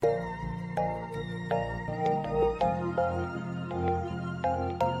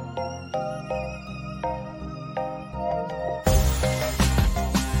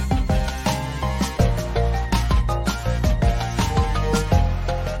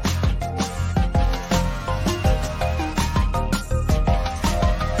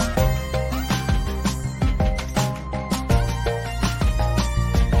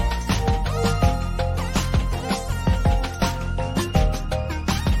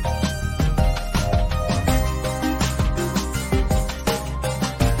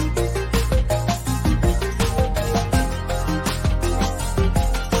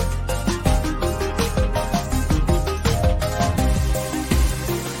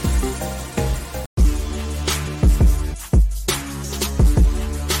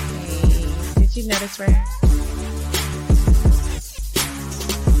Did you notice where?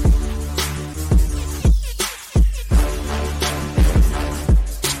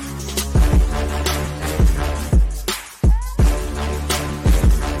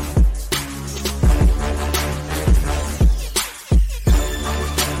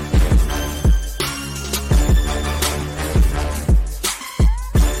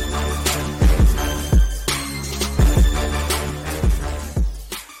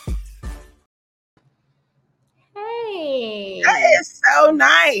 That is so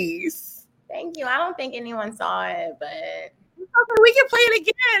nice. Thank you. I don't think anyone saw it, but we can play it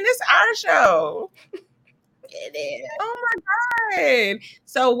again. This is our show. It is. Oh my God.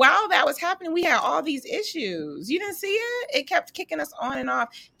 So while that was happening, we had all these issues. You didn't see it? It kept kicking us on and off.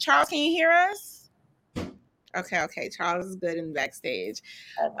 Charles, can you hear us? Okay. Charles is good in the backstage.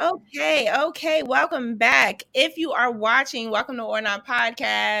 Okay. Welcome back. If you are watching, welcome to Or Not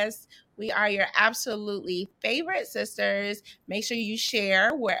Podcast. We are your absolutely favorite sisters. Make sure you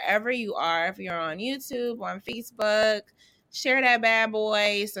share wherever you are. If you're on YouTube, on Facebook, share that bad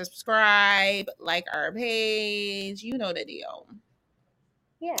boy, subscribe, like our page. You know the deal.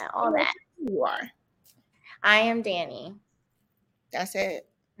 Yeah, all that. You are. I am Danny. That's it.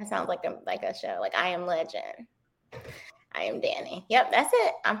 That sounds like a show. Like I Am Legend. I am Danny. Yep, that's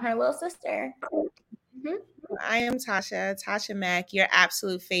it. I'm her little sister. Mm-hmm. I am Tasha Mack, your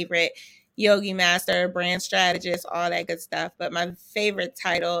absolute favorite yogi master, brand strategist, all that good stuff. But my favorite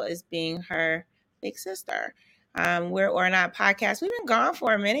title is being her big sister. We're Or Not Podcast. We've been gone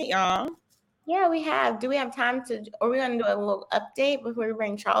for a minute, y'all. Yeah, we have. Do we have time to? Are we going to do a little update before we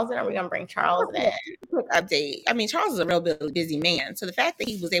bring Charles in? Or are we going to bring Charles in? Quick update. I mean, Charles is a real busy man, so the fact that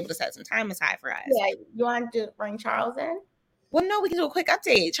he was able to set some time aside for us. Yeah, you want to bring Charles in? Well, no, we can do a quick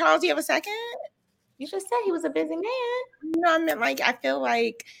update. Charles, do you have a second? You just said he was a busy man. No, I meant like I feel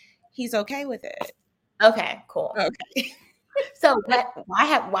like he's okay with it. Okay, cool. Okay. So why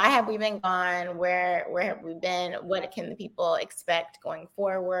have we been gone? Where have we been? What can the people expect going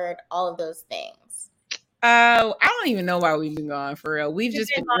forward? All of those things. I don't even know why we've been gone for real. We've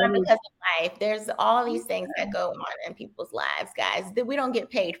just been gone because of life. There's all these things that go on in people's lives, guys. We don't get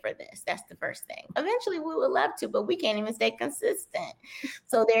paid for this. That's the first thing. Eventually, we would love to, but we can't even stay consistent.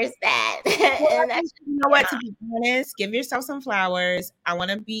 So there's that. Well, and that's, you know what? To be honest, give yourself some flowers. I want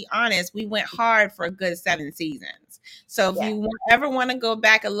to be honest. We went hard for a good 7 seasons. So if you ever want to go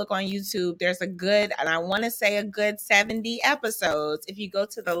back and look on YouTube, there's a good 70 episodes. If you go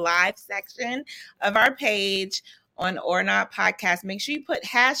to the live section of our page on Or Not Podcast, make sure you put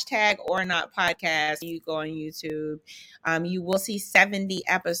hashtag Or Not Podcast. You go on YouTube, you will see 70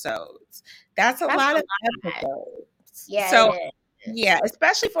 episodes. That's a lot of episodes. Yeah. So yeah,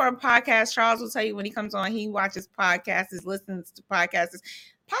 especially for a podcast. Charles will tell you when he comes on, he watches podcasts, listens to podcasts.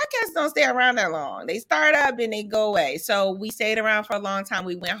 Podcasts don't stay around that long. They start up and they go away. So we stayed around for a long time.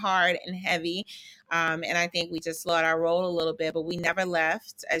 We went hard and heavy. And I think we just slowed our roll a little bit, but we never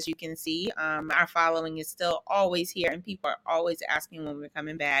left. As you can see, our following is still always here and people are always asking when we're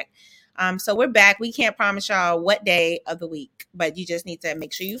coming back. So we're back. We can't promise y'all what day of the week, but you just need to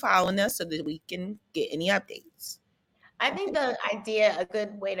make sure you're following us so that we can get any updates. I think the idea, a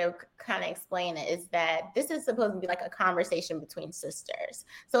good way to kind of explain it is that this is supposed to be like a conversation between sisters.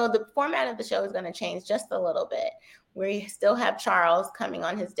 So the format of the show is going to change just a little bit. We still have Charles coming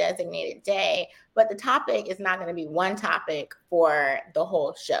on his designated day, but the topic is not going to be one topic for the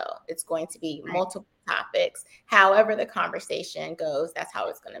whole show. It's going to be multiple topics. However the conversation goes, that's how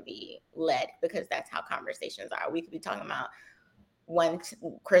it's going to be led, because that's how conversations are. We could be talking about one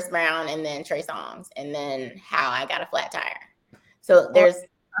Chris Brown and then Trey Songz and then how I got a flat tire. So there's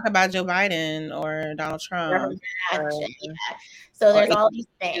talk about Joe Biden or Donald Trump. So there's all these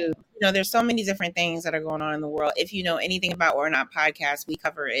things. You know, there's so many different things that are going on in the world. If you know anything about Or Not Podcast, we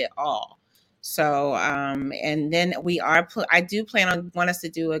cover it all. So, and then I do want us to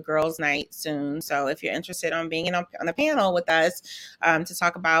do a girls' night soon. So if you're interested on being on a panel with us to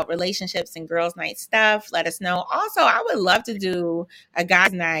talk about relationships and girls' night stuff, let us know. Also, I would love to do a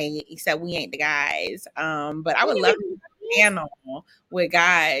guys' night, except we ain't the guys. But I would love to do a panel with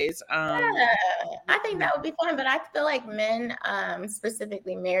guys. Yeah, I think that would be fun, but I feel like men,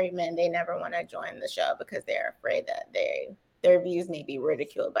 specifically married men, they never want to join the show because they're afraid that their views may be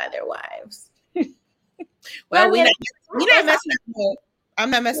ridiculed by their wives. Well, we're not messing up. I'm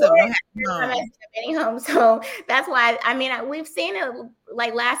not messing up. Getting home, so that's why. I mean, we've seen it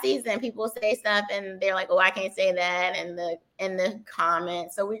like last season. People say stuff, and they're like, "Oh, I can't say that," in the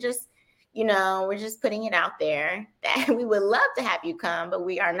comments. So we're just putting it out there that we would love to have you come, but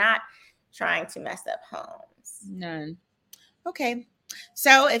we are not trying to mess up homes. None. Okay.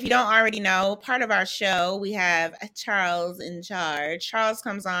 So if you don't already know, part of our show, we have Charles in charge. Charles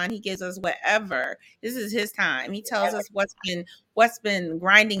comes on, he gives us whatever. This is his time. He tells us what's been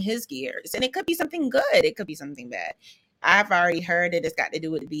grinding his gears. And it could be something good. It could be something bad. I've already heard that it's got to do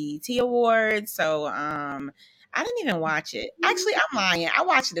with the BET Awards. So I didn't even watch it. Actually, I'm lying. I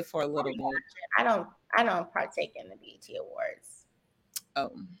watched it for a little bit. I don't partake in the BET Awards.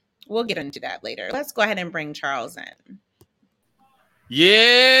 Oh, we'll get into that later. Let's go ahead and bring Charles in.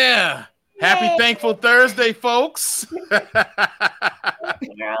 Yeah. Happy Thankful Thursday, folks.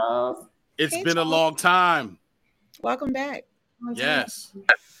 It's been a long time. Welcome back. Yes.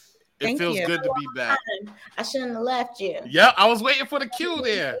 It feels good to be back. I shouldn't have left you. Yeah, I was waiting for the cue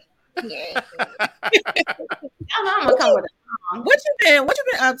there. I'm gonna come with a song. What you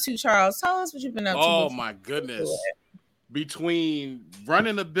been up to, Charles? Tell us what you've been up to. Oh my goodness. Between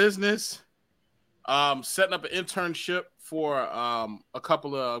running a business, setting up an internship for a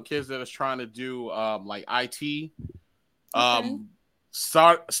couple of kids that is trying to do like IT.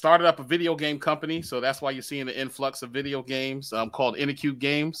 Started up a video game company, so that's why you're seeing the influx of video games called Inacute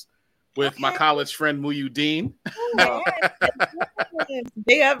Games with my college friend Muyu Dean.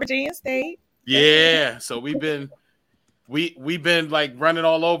 Big up Virginia State. Yeah, so we've been like running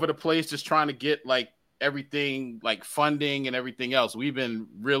all over the place, just trying to get like everything, like funding and everything else. We've been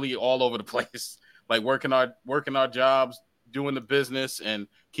really all over the place, like working our jobs, doing the business, and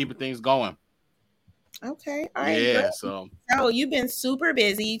keeping things going. Okay. All right. Yeah. Good. So you've been super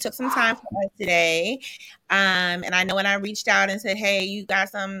busy. You took some time for us today. And I know when I reached out and said, "Hey, you got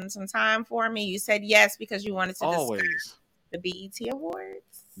some time for me?" You said yes because you wanted to discuss the BET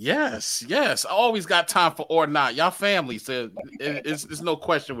Awards. Yes. I always got time for or not. Y'all family, so there's no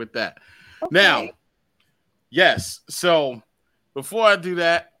question with that. Okay. Now, yes. So before I do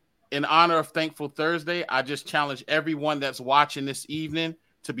that, in honor of Thankful Thursday, I just challenge everyone that's watching this evening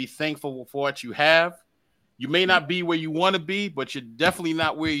to be thankful for what you have. You may not be where you want to be, but you're definitely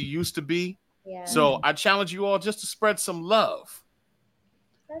not where you used to be. Yeah. So I challenge you all just to spread some love.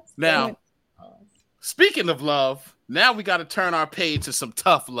 Now, speaking of love, now we got to turn our page to some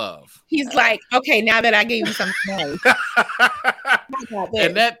tough love. He's like, okay, now that I gave you some nice.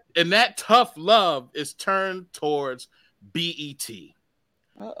 and that tough love is turned towards BET.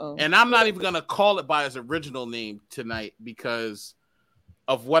 Uh-oh. And I'm not even going to call it by its original name tonight because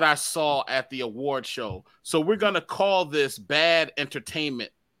of what I saw at the award show. So we're going to call this Bad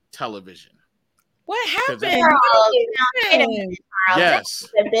Entertainment Television. What happened? Yes.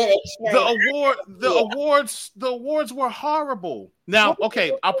 The awards were horrible. Now,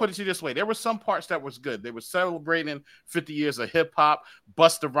 okay, I'll put it to you this way. There were some parts that was good. They were celebrating 50 years of hip hop.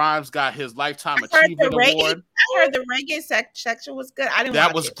 Busta Rhymes got his Lifetime Achievement Award. I heard the reggae section was good. I didn't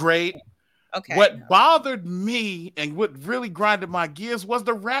That was great. Okay. What bothered me and what really grinded my gears was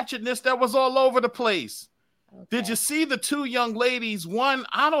the ratchetness that was all over the place. Okay. Did you see the two young ladies? One,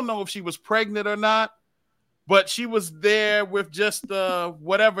 I don't know if she was pregnant or not, but she was there with just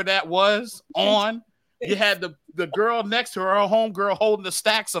whatever that was on. You had the girl next to her homegirl holding the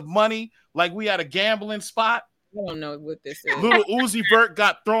stacks of money like we had a gambling spot. I don't know what this is. Little Uzi Vert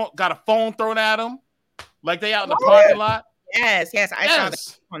got a phone thrown at him like they out in the parking lot. Yes, I saw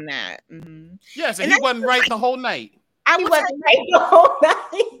that on that. Mm-hmm. Yes, and he wasn't right the whole night. He wasn't right the whole night.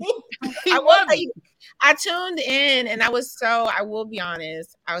 He wasn't. I tuned in and I will be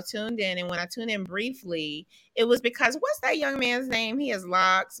honest, I tuned in, and when I tuned in briefly, it was because what's that young man's name? He has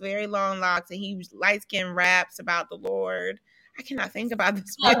locks, very long locks, and he light-skinned raps about the Lord. I cannot think about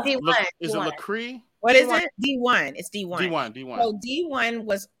this. D1. Is it Lacree? What is it? D1. It's D1. D1. So D1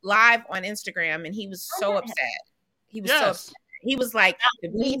 was live on Instagram and he was so upset. He was so upset. He was like, the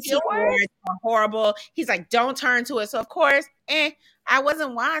BET Awards are horrible. He's like, don't turn to it. So of course, I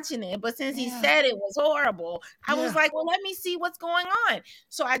wasn't watching it, but since he said it was horrible, I was like, well, let me see what's going on.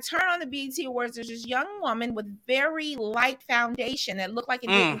 So I turned on the BET Awards. There's this young woman with very light foundation that looked like it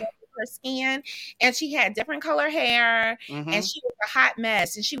didn't go through her skin, and she had different color hair, and she was a hot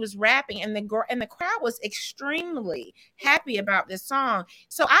mess, and she was rapping, and the crowd was extremely happy about this song.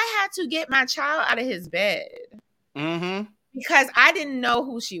 So I had to get my child out of his bed because I didn't know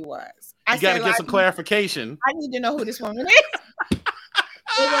who she was. You got to get some clarification. I need to know who this woman is.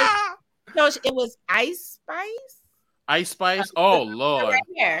 It was Ice Spice. Ice Spice? Oh, Lord. Right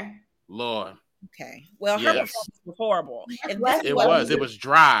here. Lord. Okay. Well, her performance was horrible. It was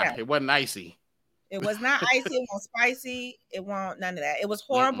dry. Yeah. It wasn't icy. It was not icy. It wasn't spicy. It wasn't none of that. It was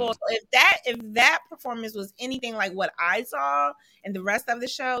horrible. So if that performance was anything like what I saw and the rest of the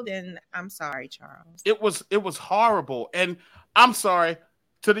show, then I'm sorry, Charles. It was horrible. And I'm sorry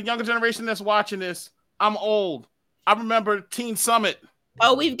to the younger generation that's watching this. I'm old. I remember Teen Summit.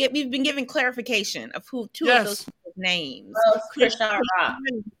 Oh, we've been giving clarification of who two of those names. Christian Rock.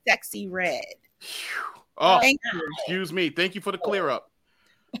 Sexy Red. Oh, thank you. Excuse me. Thank you for the clear up.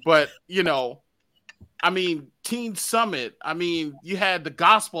 But I mean, Teen Summit. I mean, you had the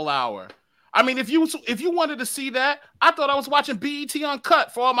Gospel Hour. I mean, if you wanted to see that, I thought I was watching BET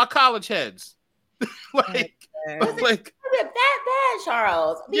Uncut for all my college heads. Was it that bad,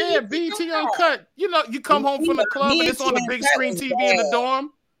 Charles? Yeah, BET Uncut. You come home from the club and it's on the big screen TV in the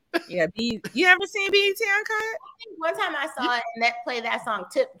dorm. Yeah, you ever seen BET Uncut? I think one time I saw it and that played that song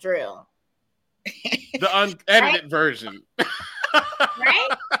Tip Drill. The unedited version. Right?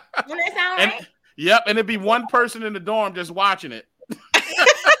 Doesn't that sound right? Yep, and it'd be one person in the dorm just watching it.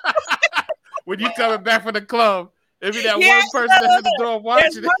 When you coming back from the club, it'd be that one person that's in the dorm watching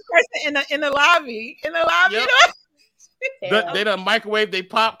it. There's one person in the lobby. Yep. They done microwave their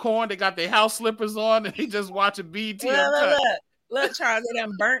popcorn. They got their house slippers on, and they just watching BET. Look, Charles, they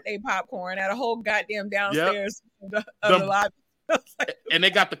done burnt their popcorn at a whole goddamn downstairs of the lobby. And they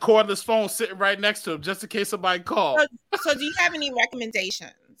got the cordless phone sitting right next to them just in case somebody calls. So do you have any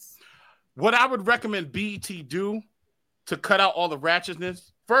recommendations? What I would recommend BET do to cut out all the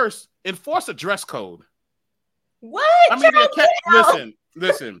ratchetness, first, enforce a dress code. What? I mean,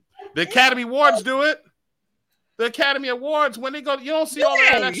 listen. The Academy Awards do it. The Academy Awards, when they go, you don't see all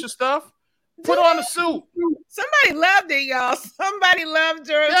that extra stuff. Put on a suit. Somebody loved it, y'all. Somebody loved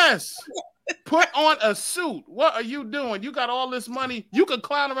her. Yes. Put on a suit. What are you doing? You got all this money. You can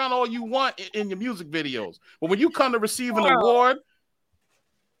clown around all you want in your music videos. But when you come to receive an award,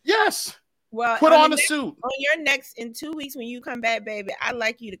 yes. Well, put on a suit. On your next, in 2 weeks when you come back, baby, I'd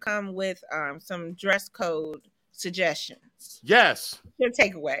like you to come with some dress code suggestions. Yes. Your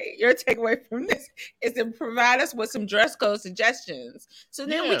takeaway from this is to provide us with some dress code suggestions. So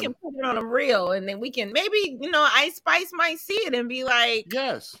then we can put it on a reel, and then we can maybe, Ice Spice might see it and be like,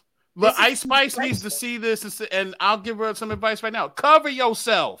 yes. Look, Ice Spice needs to see this, and I'll give her some advice right now. Cover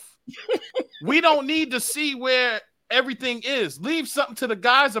yourself. We don't need to see where everything is. Leave something to the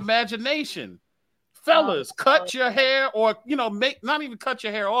guy's imagination. Fellas, cut your hair, or not even cut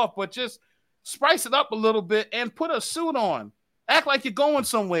your hair off, but just spice it up a little bit and put a suit on. Act like you're going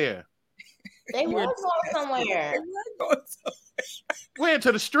somewhere. They were going somewhere. Where,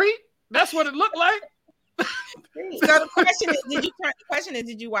 to the street? That's what it looked like. So the question is,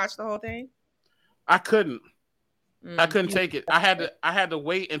 did you watch the whole thing? I couldn't. I couldn't take it. I had to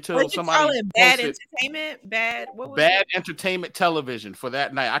wait until somebody call it bad entertainment. Bad entertainment television for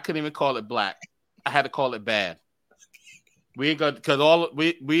that night. I couldn't even call it black. I had to call it bad. We ain't got, because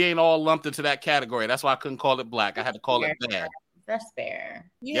we ain't all lumped into that category. That's why I couldn't call it black. I had to call it bad. That's fair.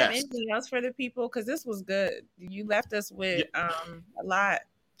 You have anything else for the people? Because this was good. You left us with a lot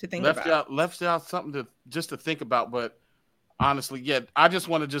to think about. Left out something to think about. But honestly, I just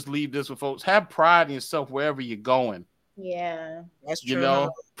want to just leave this with folks. Have pride in yourself wherever you're going. Yeah, that's true.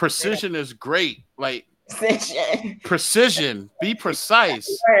 Precision is great. Like precision. Be precise.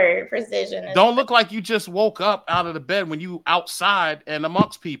 Precision. Don't look like you just woke up out of the bed when you outside and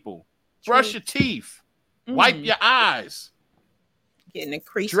amongst people. True. Brush your teeth. Wipe your eyes. Getting the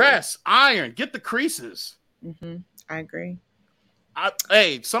creases. Dress, iron, get the creases. I agree.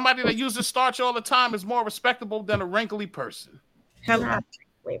 Hey, somebody that uses starch all the time is more respectable than a wrinkly person. Hello.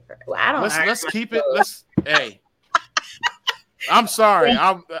 I don't. Let's keep it. Hey. I'm sorry.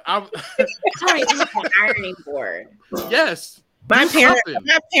 I'm an ironing board. Yes. My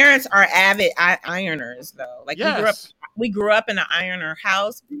parents are avid ironers, though. Like we grew up in an ironer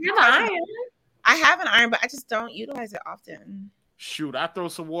house. You have an iron. I have an iron, but I just don't utilize it often. Shoot, I throw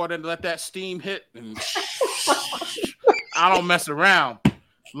some water and let that steam hit, and I don't mess around.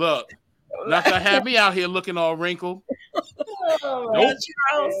 Look, not to have me out here looking all wrinkled. Nope.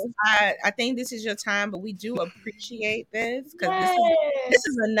 Charles, I think this is your time, but we do appreciate this because this Yes.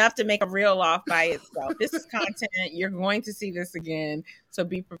 is enough to make a reel off by itself. This is content. You're going to see this again, so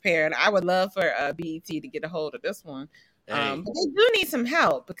be prepared. I would love for BET to get a hold of this one. Hey. But they do need some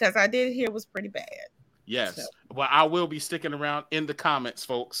help because I did hear it was pretty bad. Yes. So. Well, I will be sticking around in the comments,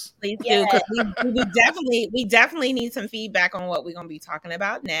 folks. Please do, because we definitely need some feedback on what we're going to be talking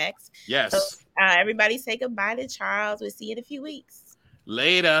about next. Yes. So, everybody say goodbye to Charles. We'll see you in a few weeks.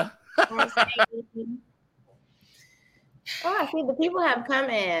 Later. Oh, I see the people have come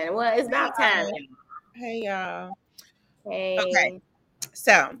in. Well, it's about time. Hey, y'all. Hey. Okay.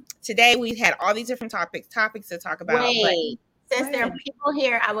 So today we had all these different topics to talk about. Wait, since there are people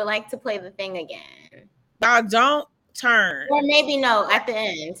here, I would like to play the thing again. Y'all don't turn. Or maybe no, at the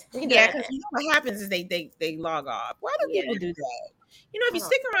end. Yeah, because you know what happens is they log off. Why do people do that? You know, if you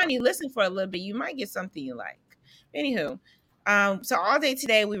stick around, you listen for a little bit, you might get something you like. Anywho, so all day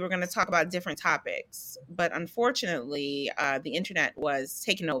today we were going to talk about different topics, but unfortunately, the internet was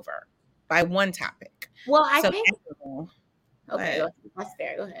taken over by one topic. Well, I think. Okay, that's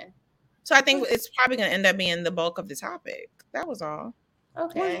fair. Go ahead. So I think it's probably going to end up being the bulk of the topic. That was all.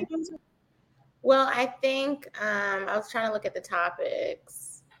 Okay. Well, I think I was trying to look at the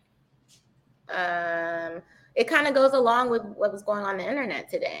topics. It kind of goes along with what was going on the internet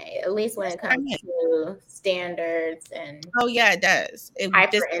today, at least when it comes to standards and. Oh yeah, it does.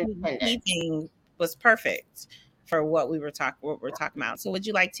 This independence thing was perfect for what we're talking about. So, would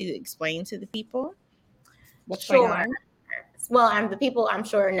you like to explain to the people what's going on? Well, the people I'm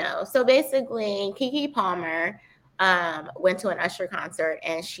sure know. So basically, Keke Palmer went to an Usher concert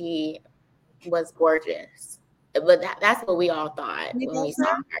and she was gorgeous. But that's what we all thought when we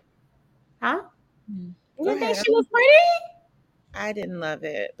saw her. Huh? You didn't think she was pretty? I didn't love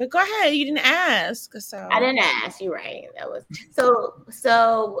it. But go ahead. You didn't ask. So I didn't ask. You're right. That was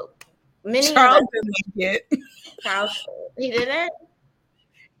so many Charles didn't like it. Charles, he didn't?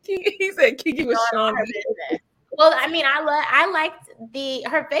 He said Keke was showing her business. Well, I mean, I liked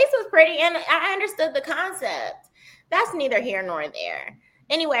her face was pretty, and I understood the concept. That's neither here nor there.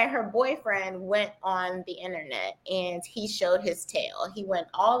 Anyway, her boyfriend went on the internet and he showed his tail. He went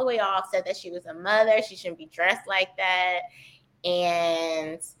all the way off, said that she was a mother, she shouldn't be dressed like that,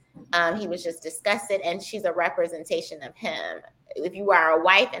 and he was just disgusted. And she's a representation of him. If you are a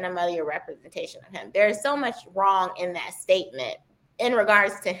wife and a mother, you're a representation of him. There is so much wrong in that statement in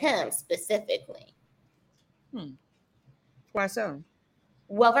regards to him specifically. Why so?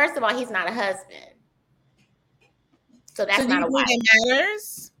 Well, first of all, he's not a husband. So that's not a wife. It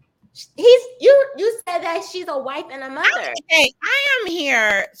matters? You said that she's a wife and a mother. Okay, I am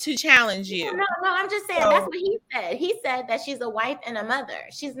here to challenge you. No, I'm just saying that's what he said. He said that she's a wife and a mother.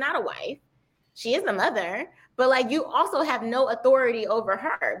 She's not a wife. She is a mother, but like you also have no authority over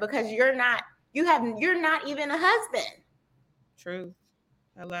her because you're not even a husband. True.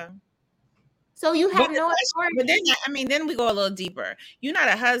 Hello. So you have no authority. But then we go a little deeper. You're not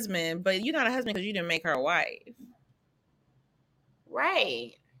a husband, but you're not a husband because you didn't make her a wife.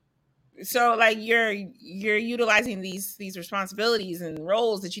 Right. So like you're utilizing these responsibilities and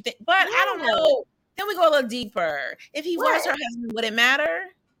roles that you think, but I don't know. Then we go a little deeper. If he was her husband, would it matter?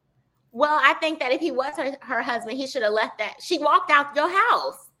 Well, I think that if he was her husband, he should have left that. She walked out your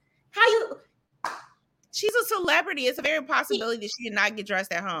house. She's a celebrity. It's a very possibility that she did not get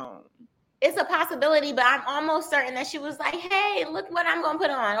dressed at home. It's a possibility, but I'm almost certain that she was like, hey, look what I'm going to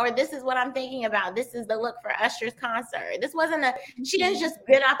put on. Or this is what I'm thinking about. This is the look for Usher's concert. This wasn't she didn't just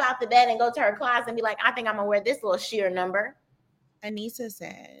get up out the bed and go to her closet and be like, I think I'm going to wear this little sheer number. Anissa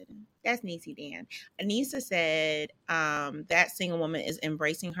said, that's Niecy Dan. Anissa said that single woman is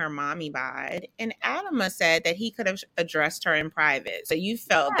embracing her mommy bod. And Adama said that he could have addressed her in private. So you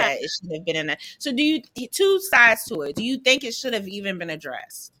felt that it should have been so two sides to it. Do you think it should have even been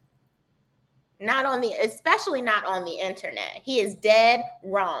addressed? Especially not on the internet. He is dead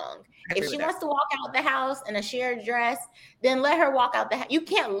wrong. If she wants to walk out the house in a sheer dress, then let her walk out the house. You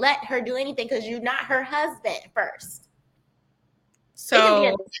can't let her do anything because you're not her husband first. So it can be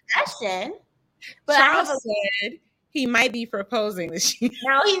a discussion, but Charles said he might be proposing that she.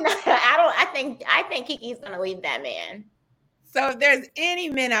 No, he's not. I think Keke's gonna leave that man. So if there's any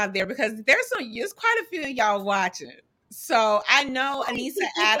men out there, because there's quite a few of y'all watching. So I know Anissa,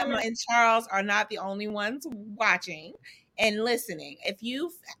 Adam, and Charles are not the only ones watching and listening.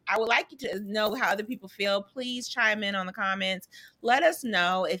 I would like you to know how other people feel. Please chime in on the comments. Let us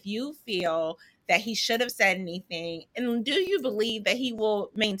know if you feel that he should have said anything. And do you believe that he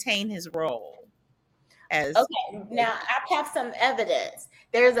will maintain his role? Okay, now I have some evidence.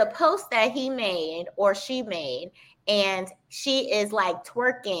 There's a post that he made or she made, and she is like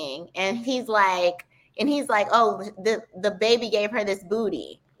twerking, and he's like, oh, the baby gave her this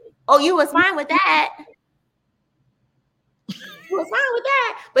booty. Oh, you was fine with that. You was fine with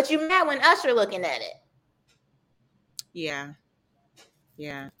that, but you mad when Usher looking at it. Yeah.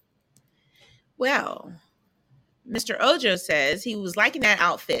 Well, Mr. Ojo says he was liking that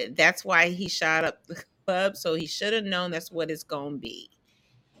outfit. That's why he shot up the club, so he should have known that's what it's going to be.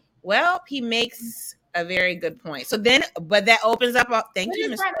 Well, he makes a very good point. So then, but that opens up thank you,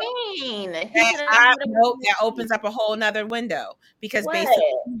 Mr. What does that mean? That opens up a whole nother window, because What?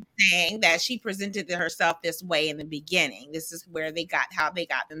 basically saying that she presented herself this way in the beginning. This is where how they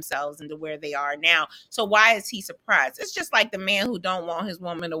got themselves into where they are now. So why is he surprised? It's just like the man who don't want his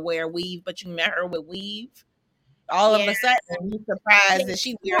woman to wear weave, but you met her with weave. All of a sudden, he's surprised that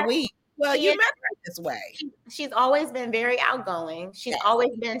she wear weave. Well, you met her this way. She's always been very outgoing. She's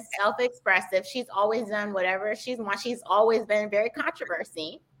always been self-expressive. She's always done whatever she's want. She's always been very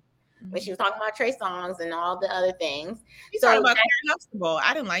controversy. When she was talking about Trey Songz and all the other things. She's talking about Claire Huxtable.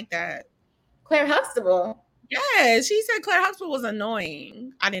 I didn't like that. Claire Huxtable? Yes, she said Claire Huxtable was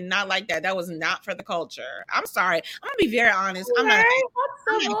annoying. I did not like that. That was not for the culture. I'm sorry. I'm going to be very honest. I'm not a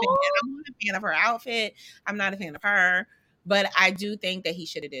fan of her outfit. I'm not a fan of her. But I do think that he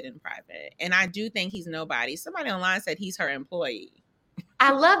should have did it in private. And I do think he's nobody. Somebody online said he's her employee.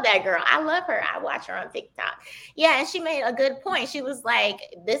 I love that girl. I love her. I watch her on TikTok. Yeah, and she made a good point. She was like,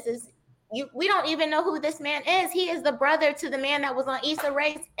 we don't even know who this man is. He is the brother to the man that was on Issa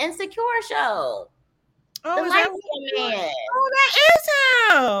Rae's Insecure show. Oh, the that man. Oh, that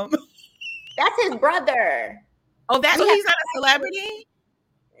is him. That's his brother. Oh, so he's not a celebrity?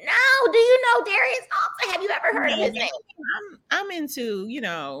 No, do you know Darius Thompson? Have you ever heard of his name? I'm into,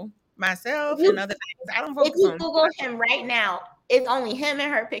 myself and other things. I don't focus on. If you Google him right now, it's only him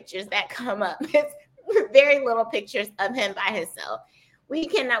and her pictures that come up. It's very little pictures of him by himself. We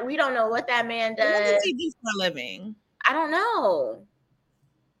don't know what that man does. What does he do for a living? I don't know.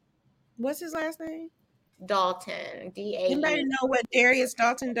 What's his last name? Dalton. D-A-U. Anybody know what Darius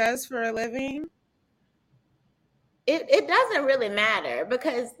Dalton does for a living? It doesn't really matter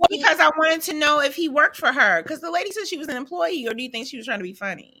because I wanted to know if he worked for her, because the lady said she was an employee, or do you think she was trying to be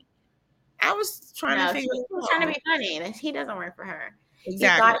funny? I was trying to figure out. She was trying to be funny, and he doesn't work for her.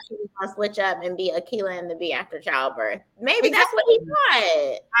 Exactly. He thought she was going to switch up and be Akilah and the Bee after childbirth. Maybe that's what he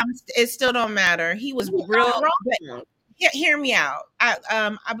thought. It still don't matter. He was real. Hear me out.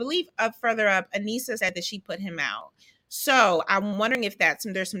 I believe further up, Anissa said that she put him out. So I'm wondering if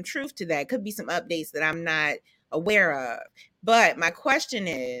there's some truth to that. Could be some updates that I'm not aware of. But my question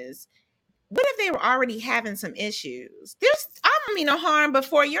is, what if they were already having some issues? I don't mean no harm, but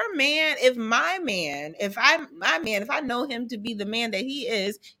for your man, if I know him to be the man that he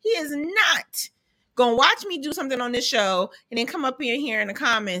is not gonna watch me do something on this show and then come up here in the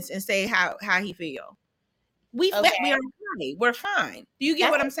comments and say how he feel. We're fine. Do you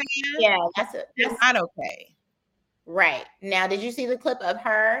get what I'm saying? Yeah, that's not okay. Right. Now, did you see the clip of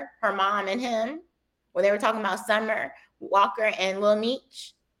her mom and him where they were talking about Summer Walker and Lil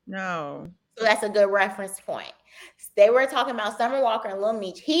Meech? No. So that's a good reference point. They were talking about Summer Walker and Lil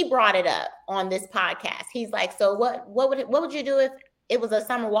Meech. He brought it up on this podcast. He's like, so what would you do if it was a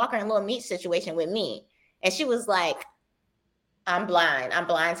Summer Walker and Lil Meech situation with me? And she was like, I'm blind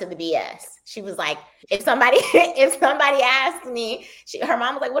to the BS. She was like, if somebody asked me, her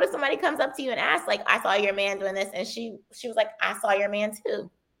mom was like, what if somebody comes up to you and asks, like, I saw your man doing this? And she was like, I saw your man too.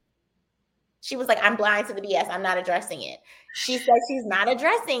 She was like, I'm blind to the BS. I'm not addressing it. She said she's not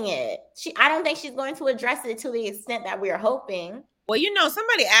addressing it. I don't think she's going to address it to the extent that we're hoping. Well,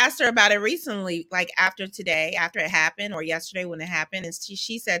 somebody asked her about it recently, like after it happened, or yesterday when it happened. And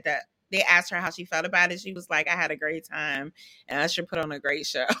she said that they asked her how she felt about it. She was like, I had a great time and Usher put on a great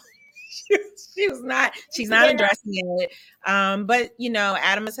show. She's not addressing it. But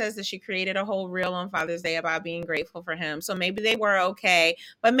Adam says that she created a whole reel on Father's Day about being grateful for him. So maybe they were okay,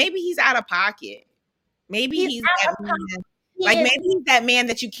 but maybe he's out of pocket. Maybe he's maybe he's that man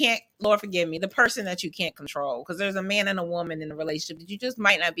that you can't, Lord forgive me, the person that you can't control. Because there's a man and a woman in a relationship that you just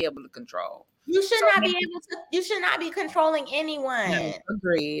might not be able to control. You should not be controlling anyone. No,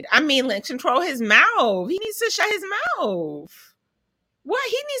 agreed. I mean, control his mouth. He needs to shut his mouth. What?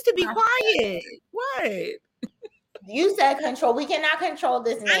 He needs to be quiet. What? You said control. We cannot control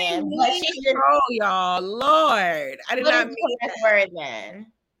this man. Control, y'all. Lord. I did not mean that word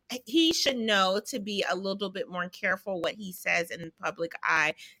then. He should know to be a little bit more careful what he says in the public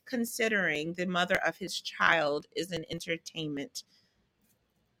eye, considering the mother of his child is an entertainment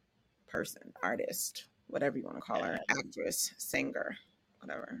person, artist, whatever you want to call her, actress, singer.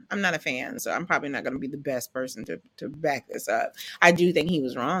 whatever. I'm not a fan, so I'm probably not going to be the best person to back this up. I do think he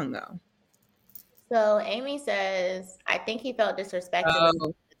was wrong, though. So Amy says, I think he felt disrespected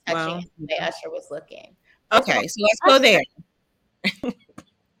Oh, touching the way Usher was looking. Okay, so let's go there.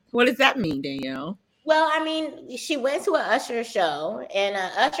 What does that mean, Danielle? Well, I mean, she went to an Usher show, and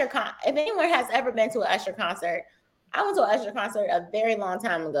if anyone has ever been to an Usher concert, I went to an Usher concert a very long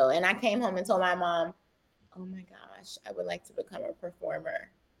time ago, and I came home and told my mom, "Oh my gosh, I would like to become a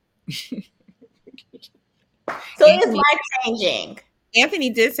performer." So it's life changing. Anthony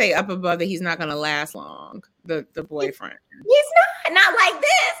did say up above that he's not going to last long. The boyfriend. He's not like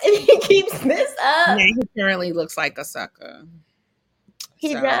this. If he keeps this up, yeah, he currently looks like a sucker.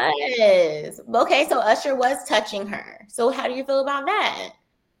 He does. Okay, so Usher was touching her. So how do you feel about that?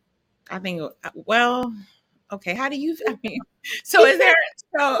 I think, well, okay. How do you, I mean, so is there,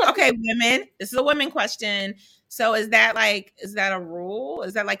 so, okay, women, this is a women question. So is that a rule?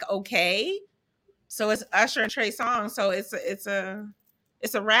 Is that like, okay? So it's Usher and Trey Songz. So it's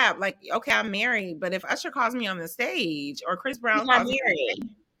a rap. Like, okay, I'm married, but if Usher calls me on the stage or Chris Brown calls me on the stage,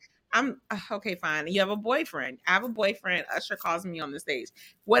 I'm okay, fine. You have a boyfriend. I have a boyfriend. Usher calls me on the stage.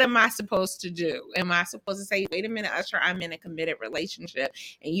 What am I supposed to do? Am I supposed to say, wait a minute, Usher, I'm in a committed relationship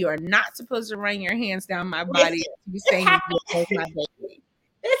and you are not supposed to run your hands down my body and saying you my baby?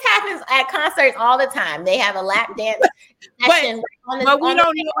 This happens at concerts all the time. They have a lap dance session. But we don't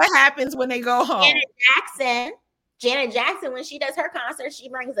know what happens when they go home. Janet Jackson, when she does her concert, she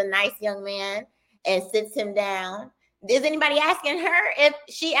brings a nice young man and sits him down. Is anybody asking her if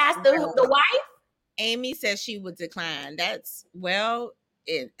she asked the wife? Amy says she would decline. So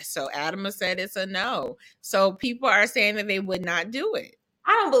Adama said it's a no. So people are saying that they would not do it.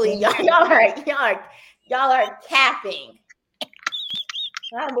 I don't believe y'all. Y'all are capping. I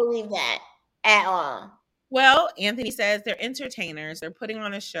don't believe that at all. Well, Anthony says they're entertainers. They're putting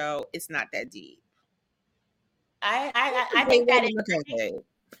on a show. It's not that deep. I think that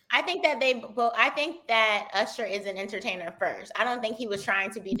I think that Usher is an entertainer first. I don't think he was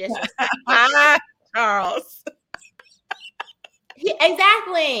trying to be disrespectful. Charles.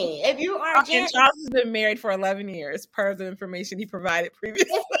 Exactly. If you are Charles has been married for 11 years, per the information he provided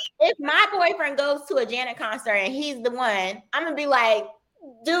previously. If my boyfriend goes to a Janet concert and he's the one, I'm gonna be like,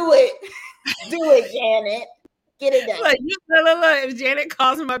 do it. Do it, Janet. Get it done. Look. If Janet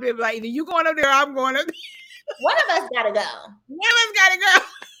calls him up, he'll be like, either you going up there or I'm going up there. One of us gotta go. One of us gotta go.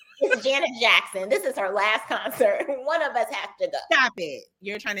 It's Janet Jackson. This is her last concert. One of us has to go. Stop it.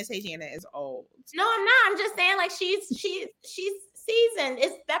 You're trying to say Janet is old. No, I'm not. I'm just saying, like, she's seasoned.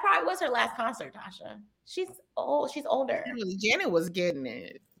 That probably was her last concert, Tasha. She's old. She's older. Janet was getting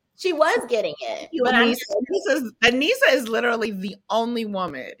it. She was getting it. But Anissa is literally the only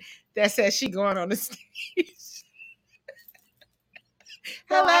woman that says she going on the stage.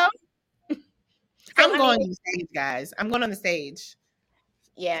 Hello? I'm going on the stage, guys. I'm going on the stage.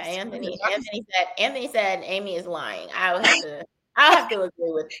 Yeah, Anthony said Amy is lying. I'll have to agree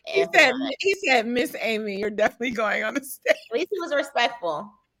with Anthony. He said, Miss Amy, you're definitely going on the stage. At least he was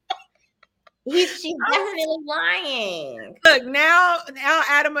respectful. She's definitely lying. Look, now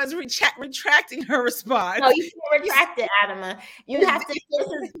Adama is retracting her response. No, you can't retract it, Adama. You have to. This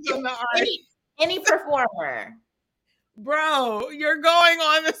is any performer. Bro, you're going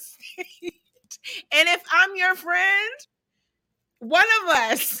on the stage. And if I'm your friend, one of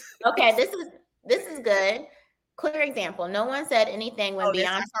us. Okay, this is good. Clear example. No one said anything when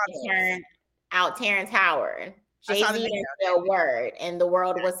Beyonce turned out Terrence Howard. Jay-Z didn't say a word, and the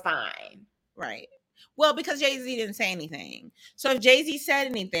world was fine. Right. Well, because Jay-Z didn't say anything. So if Jay-Z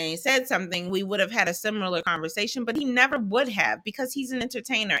said something, we would have had a similar conversation, but he never would have because he's an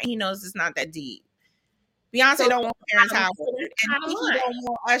entertainer and he knows it's not that deep. Beyonce don't want Terrence Howard, and Keke don't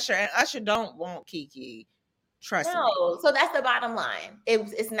want Usher, and Usher don't want Keke. Trust me. No, so that's the bottom line.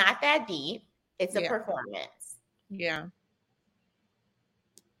 It's not that deep. It's a performance. Yeah.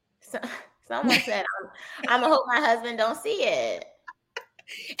 So, someone said, I'm gonna hope my husband don't see it.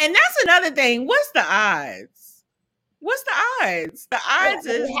 And that's another thing. What's the odds? The odds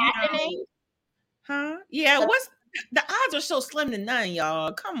is happening. Huh? Yeah. The odds are so slim to none,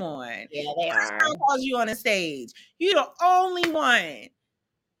 y'all. Come on. Yeah, they are. Someone calls you on the stage. You're the only one.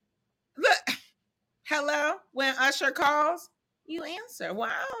 Look, hello. When Usher calls, you answer. Well,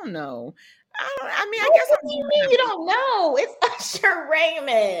 I don't know. I guess you don't know. It's Usher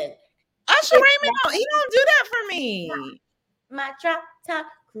Raymond. Usher Raymond, he don't do that for me. My drop top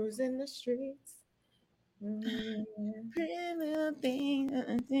cruising the streets.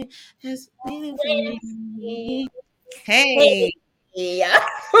 Hey. Yeah.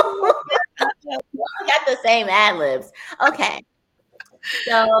 We got the same ad libs. Okay.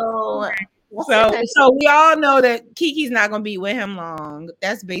 So So we all know that Keke's not gonna be with him long.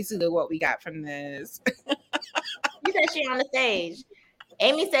 That's basically what we got from this. you said she on the stage.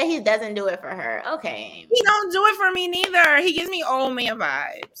 Amy said he doesn't do it for her. Okay, Amy. He don't do it for me neither. He gives me old man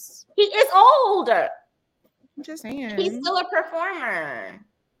vibes. He is older. I'm just saying. He's still a performer.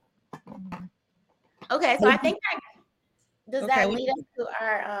 Okay, so I think that lead us to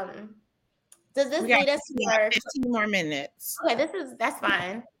our does this lead us to our 15 more minutes? Okay, that's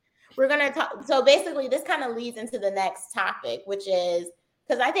fine. We're gonna talk. So basically, this kind of leads into the next topic, which is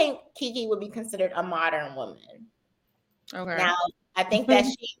because I think Keke would be considered a modern woman. Okay. Now, I think that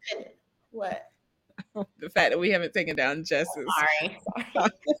she could. What? The fact that we haven't taken down Jess's. Sorry.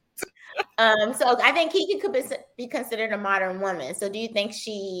 So I think Keke could be considered a modern woman. So do you think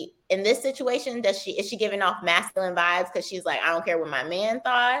she, in this situation, is she giving off masculine vibes because she's like, I don't care what my man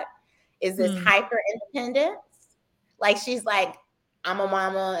thought? Is this hyper independence? Like she's like, I'm a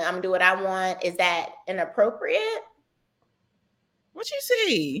mama, I'm gonna do what I want. Is that inappropriate? What you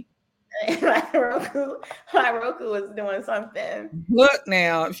see? my Roku was doing something. Look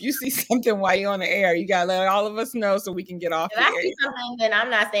now, if you see something while you're on the air, you gotta let all of us know so we can get off. If I see something, then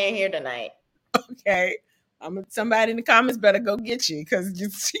I'm not staying here tonight. Okay, somebody in the comments better go get you because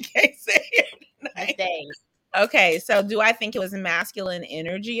she can't stay here tonight. Okay, so do I think it was masculine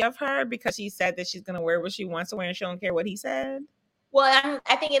energy of her because she said that she's gonna wear what she wants to wear and she don't care what he said? Well,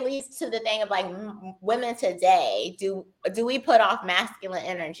 I think it leads to the thing of like women today. Do we put off masculine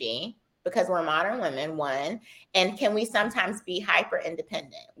energy because we're modern women? One, and can we sometimes be hyper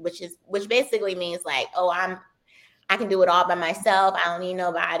independent, which basically means like, oh, I can do it all by myself. I don't need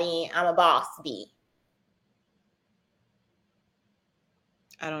nobody. I'm a boss. B.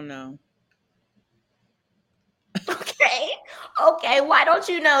 I don't know. Okay. Why don't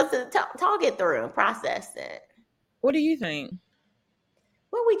you know to talk it through and process it? What do you think?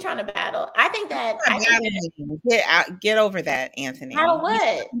 What are we trying to battle? I think that get over that, Anthony. Battle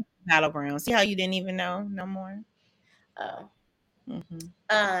what? Battleground. See how you didn't even know no more? Oh.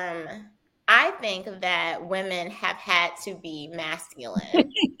 I think that women have had to be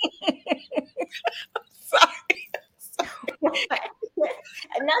masculine. Sorry.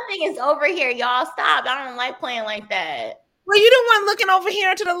 Nothing is over here, y'all. Stop. I don't like playing like that. Well, you the one looking over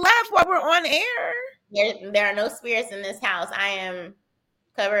here to the left while we're on air. There are no spirits in this house. I am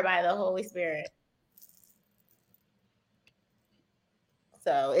covered by the Holy Spirit.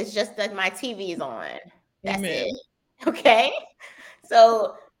 So it's just that my TV is on. That's Amen. it. Okay.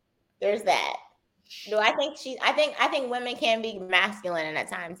 So there's that. Do I think I think women can be masculine at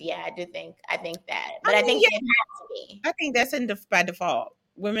times. Yeah, I think that. But I think they have to be. I think that's by default.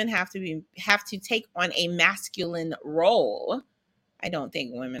 Women have to take on a masculine role. I don't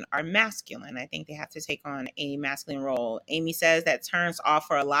think women are masculine. I think they have to take on a masculine role. Amy says that turns off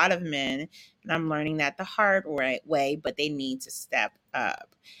for a lot of men, and I'm learning that the hard way, but they need to step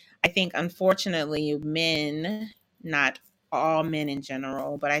up. I think, unfortunately, men, not all men in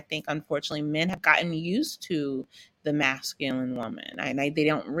general, but I think, unfortunately, men have gotten used to the masculine woman, and they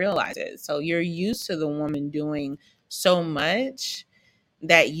don't realize it. So you're used to the woman doing so much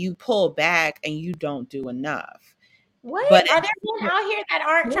that you pull back and you don't do enough. What? But are there men out here that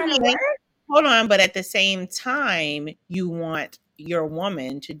aren't trying to work? Hold on, but at the same time, you want your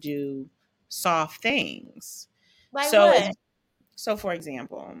woman to do soft things. Like what? So, for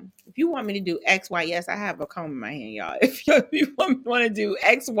example, if you want me to do X, Y, yes, I have a comb in my hand, y'all. If you want to do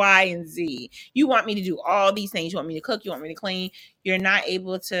X, Y, and Z, you want me to do all these things. You want me to cook. You want me to clean. You're not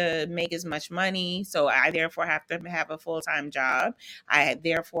able to make as much money. So I therefore have to have a full-time job. I have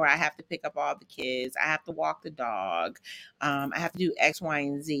to pick up all the kids. I have to walk the dog. I have to do X, Y,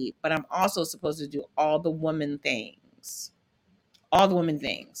 and Z. But I'm also supposed to do all the woman things. All the women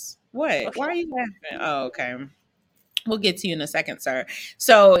things. What? Okay. Why are you laughing? Oh, okay. We'll get to you in a second, sir.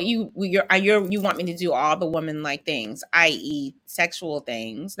 So you want me to do all the woman-like things, i.e. sexual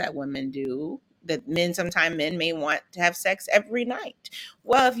things that women do, that sometimes men may want to have sex every night.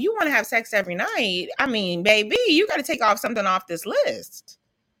 Well, if you want to have sex every night, I mean, baby, you got to take off something off this list.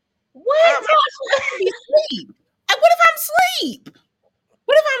 What? What if I'm asleep?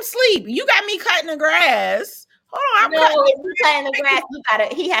 What if I'm asleep? You got me cutting the grass. Hold on, if you're cutting the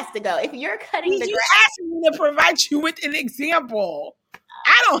grass, he has to go. If you're cutting the grass, you asking me to provide you with an example.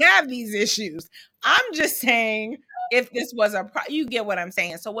 I don't have these issues. I'm just saying, if this was you get what I'm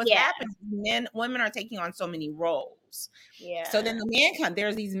saying. So what's happening? Women are taking on so many roles. Yeah. So then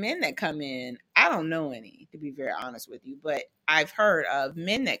there's these men that come in. I don't know any, to be very honest with you, but I've heard of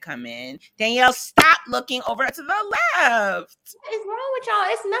men that come in. Danielle, stop looking over to the left. What is wrong with y'all?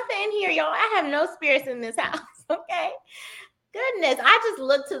 It's nothing in here, y'all. I have no spirits in this house. Okay. Goodness, I just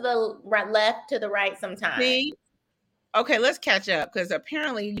look to the left, to the right sometimes. See? Okay, let's catch up because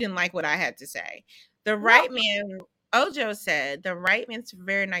apparently you didn't like what I had to say. The right man, Ojo said, the right man's a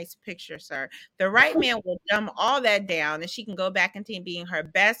very nice picture, sir. The right man will dumb all that down and she can go back into being her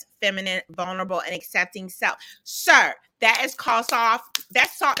best, feminine, vulnerable, and accepting self. Sir, that is called soft.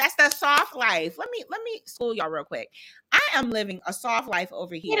 That's soft. That's the soft life. Let me school y'all real quick. I am living a soft life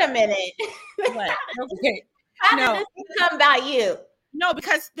over here. Wait a minute. What? Okay. How did this become about you? No,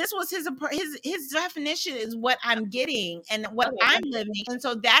 because this was his definition is what I'm getting and what I'm living. And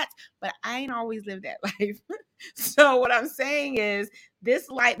so but I ain't always lived that life. So what I'm saying is this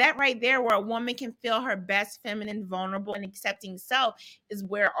light, that right there where a woman can feel her best feminine, vulnerable, and accepting self is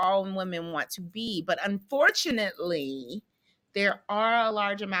where all women want to be. But unfortunately, there are a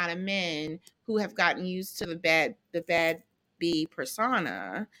large amount of men who have gotten used to the bad bee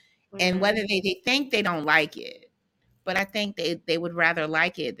persona. And whether they think they don't like it. But I think they would rather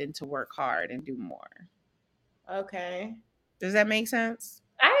like it than to work hard and do more. Okay. Does that make sense?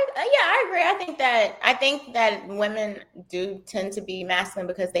 I agree. I think that women do tend to be masculine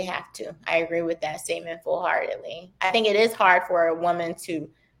because they have to. I agree with that statement full-heartedly. I think it is hard for a woman to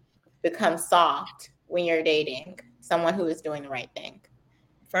become soft when you're dating someone who is doing the right thing.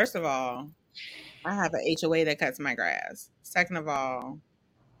 First of all, I have an HOA that cuts my grass. Second of all,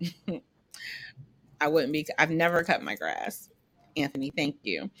 I've never cut my grass. Anthony, thank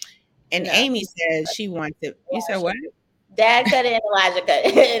you. And no. Amy said she wants it. You said what? Dad cut it and Elijah cut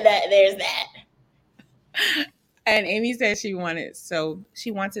it. There's that. And Amy said she wants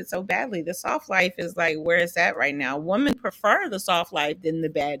it so badly. The soft life is like where it's at right now. Women prefer the soft life than the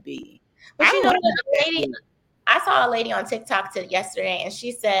bad bee. But you know what, I saw a lady on TikTok yesterday, and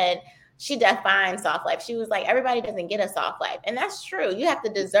she said she defined soft life. She was like, everybody doesn't get a soft life. And that's true. You have to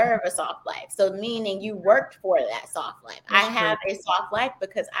deserve a soft life. So meaning you worked for that soft life. That's I have true. A soft life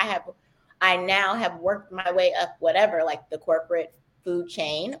because I now have worked my way up whatever, like the corporate food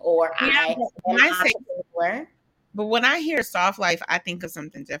chain, or But when I hear soft life, I think of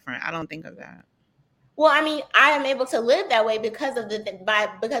something different. I don't think of that. Well, I mean, I am able to live that way because of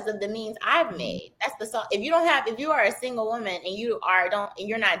the means I've made. That's the soft. If you are a single woman and you're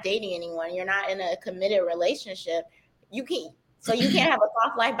not dating anyone, you're not in a committed relationship, you can't have a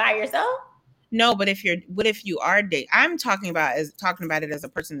soft life by yourself. No, but if you are dating, I'm talking about it as a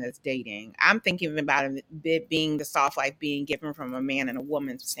person that's dating. I'm thinking about it being the soft life being given from a man and a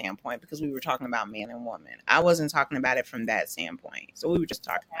woman's standpoint because we were talking about man and woman. I wasn't talking about it from that standpoint. So we were just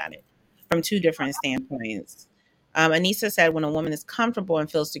talking about it from two different standpoints. Anissa said when a woman is comfortable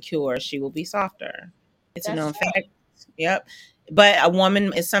and feels secure, she will be softer. It's a known fact. Yep. But a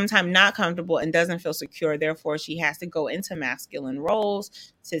woman is sometimes not comfortable and doesn't feel secure. Therefore, she has to go into masculine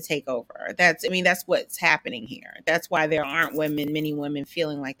roles to take over. That's what's happening here. That's why there aren't many women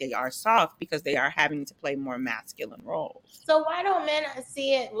feeling like they are soft because they are having to play more masculine roles. So why don't men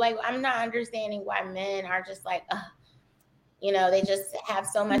see it? Like, I'm not understanding why men are just like, they just have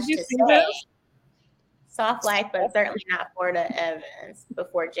so much to say. Soft life, but certainly not Florida Evans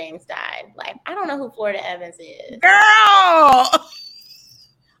before James died. Like, I don't know who Florida Evans is. Girl!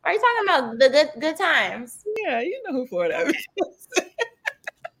 Are you talking about the good times? Yeah, you know who Florida Evans is.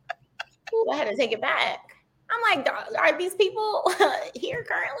 Ooh, I had to take it back. I'm like, are these people here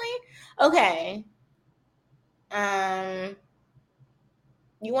currently? Okay.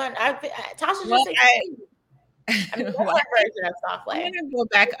 You want Tasha just that's her version of soft life. I'm gonna go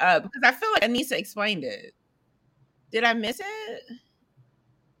back up because I feel like Anissa explained it. Did I miss it?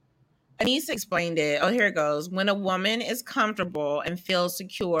 Anissa explained it. Oh, here it goes. When a woman is comfortable and feels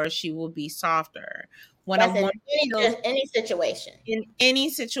secure, she will be softer. When that's a woman any situation. In any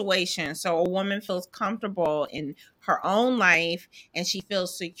situation. So a woman feels comfortable in her own life and she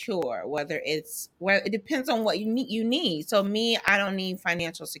feels secure, it depends on what you need. So me, I don't need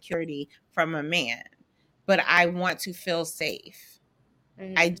financial security from a man, but I want to feel safe.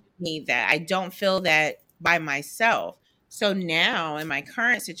 Mm-hmm. I do need that. I don't feel that by myself. So now in my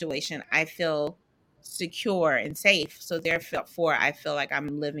current situation, I feel secure and safe. So therefore, I feel like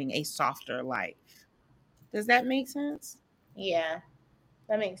I'm living a softer life. Does that make sense? Yeah,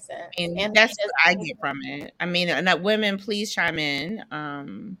 that makes sense. And that's what I get from it. I mean, and that women, please chime in.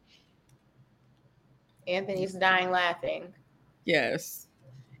 Anthony's dying laughing. Yes.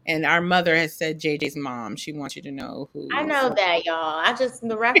 And our mother has said JJ's mom. She wants you to know who. I know that, y'all.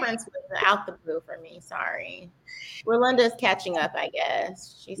 The reference was out the blue for me. Sorry. Rolinda's catching up, I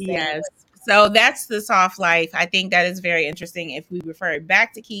guess. She said. Yes. So that's the soft life. I think that is very interesting. If we refer it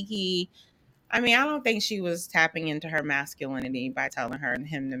back to Keke, I mean, I don't think she was tapping into her masculinity by telling her and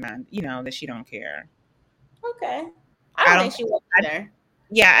him that she don't care. Okay. I don't think she will either.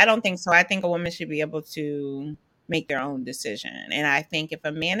 Yeah, I don't think so. I think a woman should be able to make their own decision. And I think if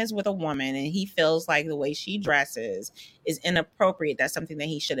a man is with a woman and he feels like the way she dresses is inappropriate, that's something that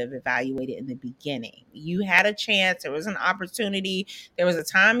he should have evaluated in the beginning. You had a chance, there was an opportunity. There was a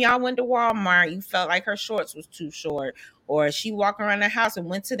time y'all went to Walmart, you felt like her shorts was too short, or she walked around the house and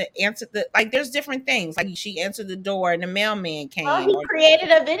went to like there's different things. Like she answered the door and the mailman came. Oh, he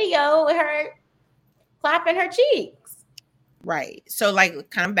created a video with her clapping her cheeks. Right. So like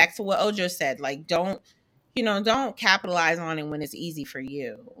kind of back to what Ojo said, like don't capitalize on it when it's easy for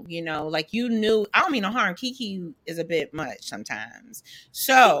you. Like you knew, I don't mean no harm. Keke is a bit much sometimes.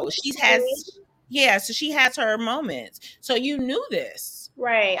 So she has her moments. So you knew this.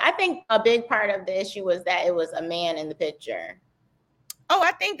 Right. I think a big part of the issue was that it was a man in the picture. Oh,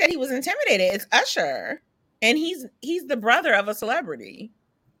 I think that he was intimidated. It's Usher. And he's the brother of a celebrity.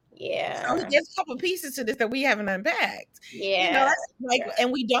 Yeah. So there's a couple pieces to this that we haven't unpacked. Yeah.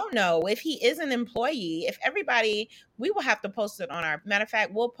 And we don't know if he is an employee. If we will have to post it on our, matter of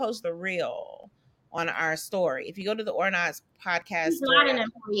fact, we'll post the reel on our story. If you go to the Or Not podcast, he's not an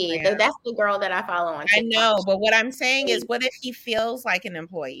employee. That's the girl that I follow on TikTok. I know, but what I'm saying is, what if he feels like an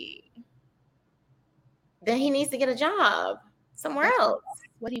employee? Then he needs to get a job somewhere else.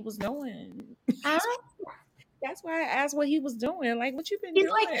 What he was doing. Huh? That's why I asked what he was doing. Like, what you been doing?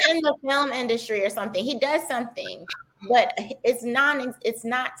 He's like in the film industry or something. He does something, but it's not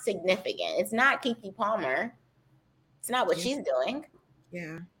significant. It's not Keke Palmer. It's not what she's doing.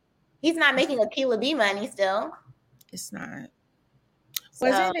 Yeah. He's not making a Kila B money still. It's not.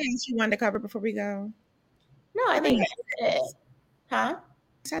 Was there anything else you wanted to cover before we go? No, I think that's it. Huh?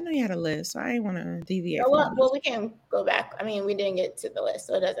 I know you had a list, so I didn't want to deviate. Well, we can go back. I mean, we didn't get to the list,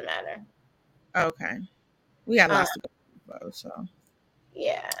 so it doesn't matter. Okay. We got lots to go, so.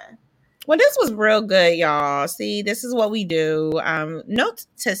 Yeah. Well, this was real good, y'all. See, this is what we do. Note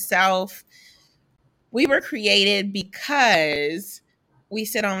to self, we were created because we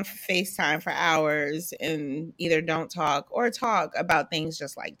sit on FaceTime for hours and either don't talk or talk about things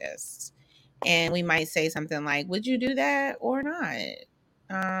just like this. And we might say something like, would you do that or not?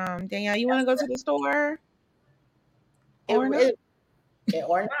 Danielle, you want to go to the store? Or not?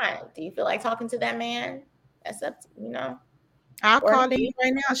 Or not? Do you feel like talking to that man? That's up to, I'll call Danielle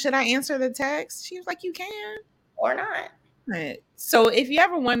right now. Should I answer the text? She was like, you can. Or not. Right. So if you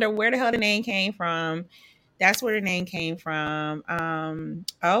ever wonder where the hell the name came from, that's where the name came from. Some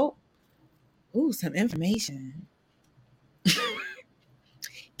information.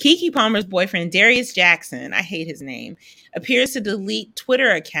 Keke Palmer's boyfriend, Darius Jackson, I hate his name, appears to delete Twitter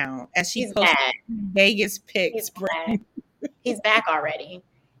account as she posted Vegas pics. He's back already.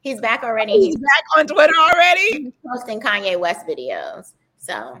 He's back already. He's back on Twitter already? He's posting Kanye West videos.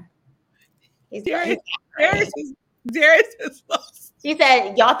 So he's Darius is lost. She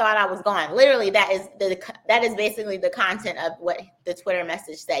said, y'all thought I was gone. Literally, that is basically the content of what the Twitter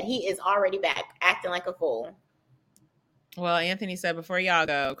message said. He is already back, acting like a fool. Well, Anthony said, before y'all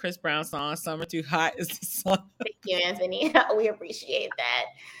go, Chris Brown's song "Summer Too Hot" is the song. Thank you, Anthony. We appreciate that.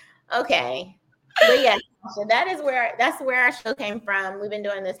 Okay. But yeah, so that's where our show came from. We've been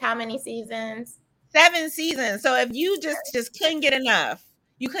doing this how many seasons? 7 seasons. So if you just couldn't get enough,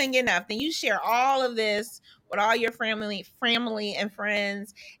 then you share all of this with all your family and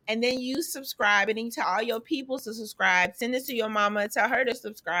friends, and then you subscribe, and then you tell all your people to subscribe. Send this to your mama, tell her to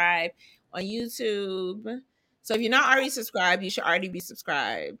subscribe on YouTube. So if you're not already subscribed, you should already be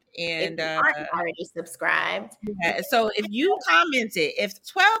subscribed. And if you aren't already subscribed. Yeah, so if you commented, if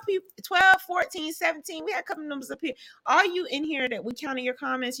 12 people, 12, 14, 17, we had a couple numbers up here. All you in here that we counted your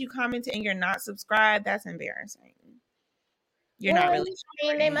comments, you commented and you're not subscribed, that's embarrassing. You're not really. I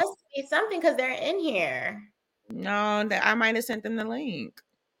mean, they must be something because they're in here. No, that I might have sent them the link.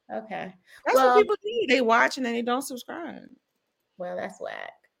 Okay. That's what people do. They watch and then they don't subscribe. Well, that's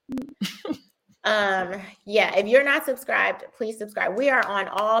whack. Yeah, if you're not subscribed, please subscribe. We are on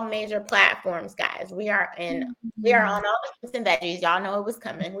all major platforms, guys. We are on all the fruits and veggies. Y'all know it was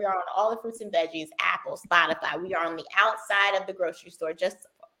coming. We are on all the fruits and veggies, Apple, Spotify. We are on the outside of the grocery store, just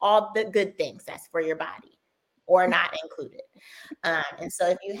all the good things that's for your body or not included. And so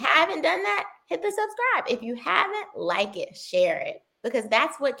if you haven't done that, hit the subscribe. If you haven't, like it, share it, because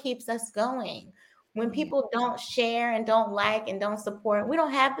that's what keeps us going. When people don't share and don't like and don't support, we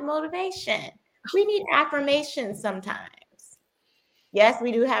don't have the motivation. We need affirmation sometimes. Yes,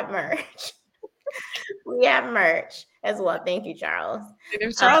 we do have merch. We have merch as well. Thank you, Charles.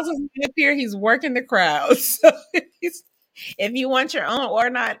 If Charles doesn't appear, he's working the crowd. So if you want your own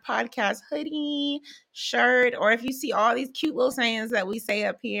Or Not podcast hoodie, shirt, or if you see all these cute little sayings that we say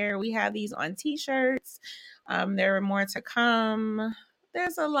up here, we have these on t-shirts. There are more to come.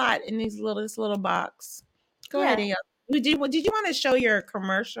 There's a lot in this little box. Go ahead, Ayo. Did you want to show your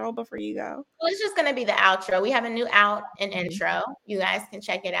commercial before you go? Well, it's just going to be the outro. We have a new out and intro. You guys can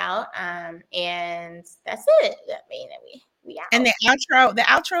check it out. And that's it. I mean, we out. And the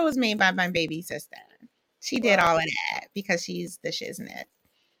outro was made by my baby sister. She did all of that because she's the shiznit.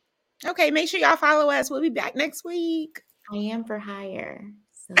 Okay, make sure y'all follow us. We'll be back next week. I am for hire.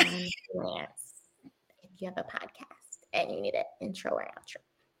 So Lance, if you have a podcast and you need an intro or outro.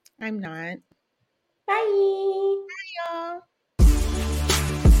 I'm not. Bye. Bye, y'all.